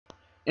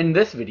In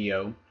this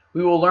video,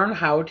 we will learn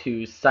how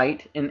to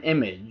cite an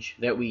image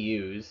that we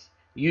use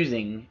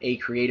using a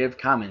Creative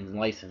Commons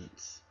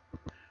license.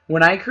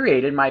 When I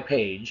created my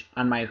page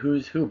on my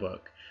Who's Who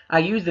book, I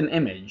used an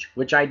image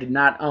which I did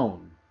not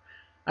own.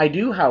 I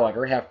do,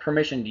 however, have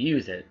permission to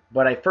use it,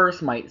 but I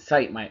first must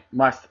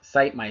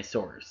cite my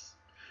source.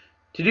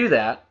 To do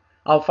that,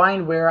 I'll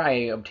find where I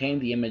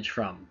obtained the image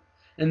from.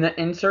 In the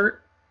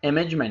Insert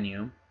Image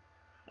menu,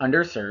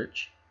 under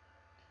Search,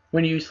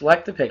 when you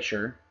select the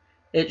picture,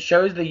 it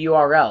shows the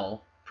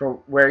URL for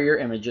where your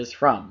image is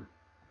from.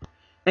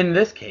 In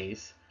this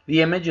case,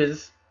 the image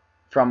is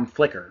from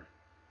Flickr.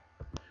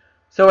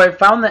 So I've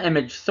found the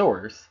image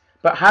source,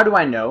 but how do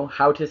I know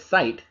how to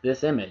cite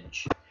this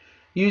image?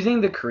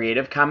 Using the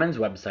Creative Commons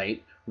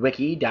website,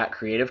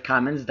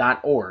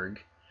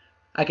 wiki.creativecommons.org,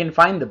 I can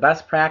find the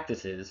best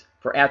practices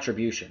for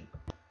attribution.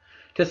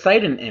 To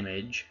cite an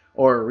image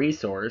or a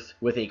resource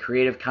with a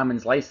Creative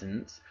Commons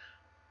license,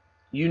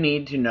 you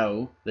need to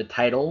know the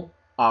title,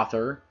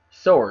 author,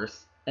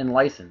 source, and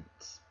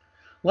license.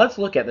 Let's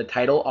look at the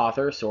title,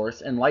 author,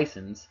 source, and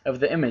license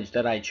of the image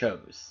that I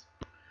chose.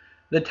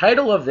 The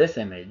title of this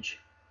image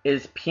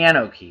is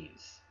Piano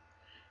Keys,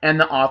 and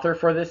the author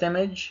for this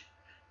image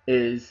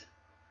is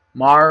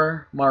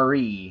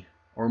Marie.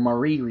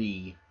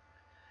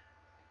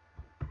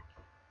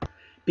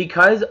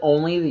 Because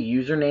only the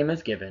username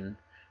is given,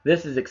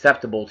 this is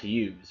acceptable to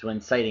use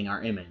when citing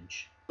our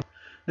image.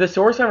 The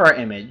source of our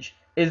image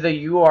is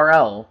the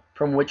URL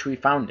from which we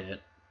found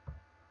it,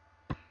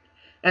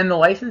 and the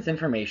license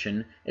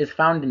information is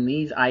found in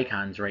these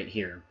icons right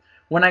here.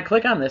 When I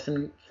click on this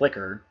in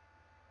Flickr,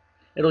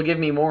 it'll give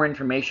me more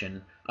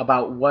information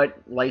about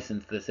what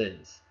license this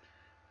is.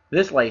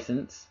 This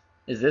license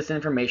is this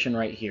information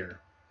right here.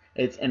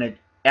 It's an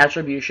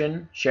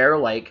Attribution Share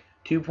Alike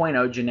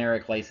 2.0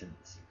 generic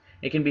license.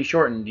 It can be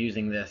shortened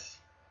using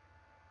this.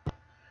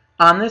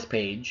 On this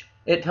page,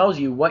 it tells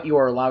you what you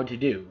are allowed to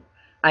do.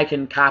 I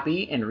can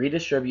copy and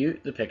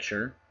redistribute the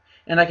picture,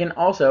 and I can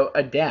also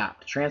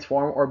adapt,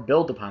 transform, or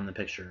build upon the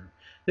picture.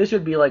 This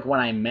would be like when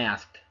I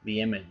masked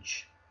the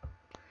image.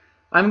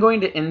 I'm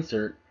going to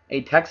insert a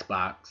text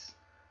box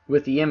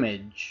with the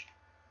image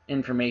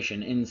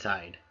information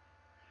inside.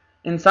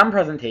 In some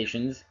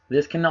presentations,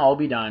 this can all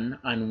be done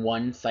on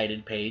one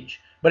cited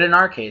page, but in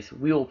our case,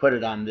 we will put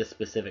it on this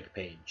specific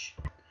page.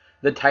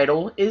 The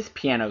title is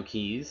Piano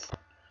Keys.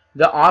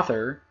 The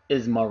author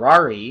is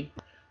Marari.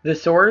 The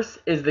source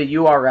is the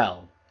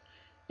URL.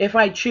 If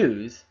I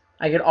choose,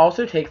 I could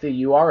also take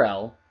the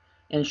URL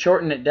and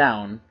shorten it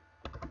down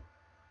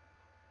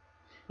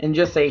and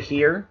just say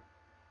here,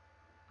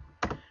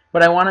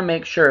 but I want to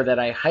make sure that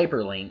I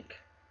hyperlink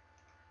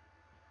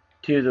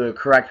to the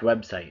correct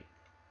website.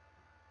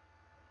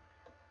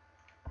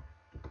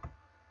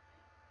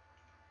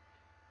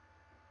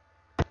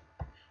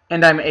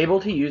 And I'm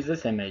able to use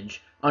this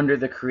image under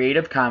the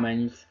Creative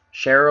Commons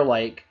Share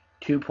Alike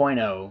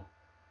 2.0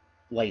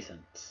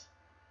 license.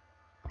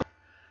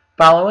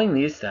 Following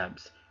these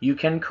steps, you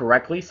can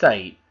correctly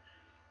cite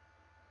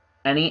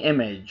any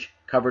image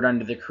covered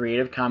under the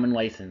Creative Commons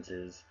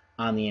licenses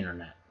on the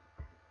internet.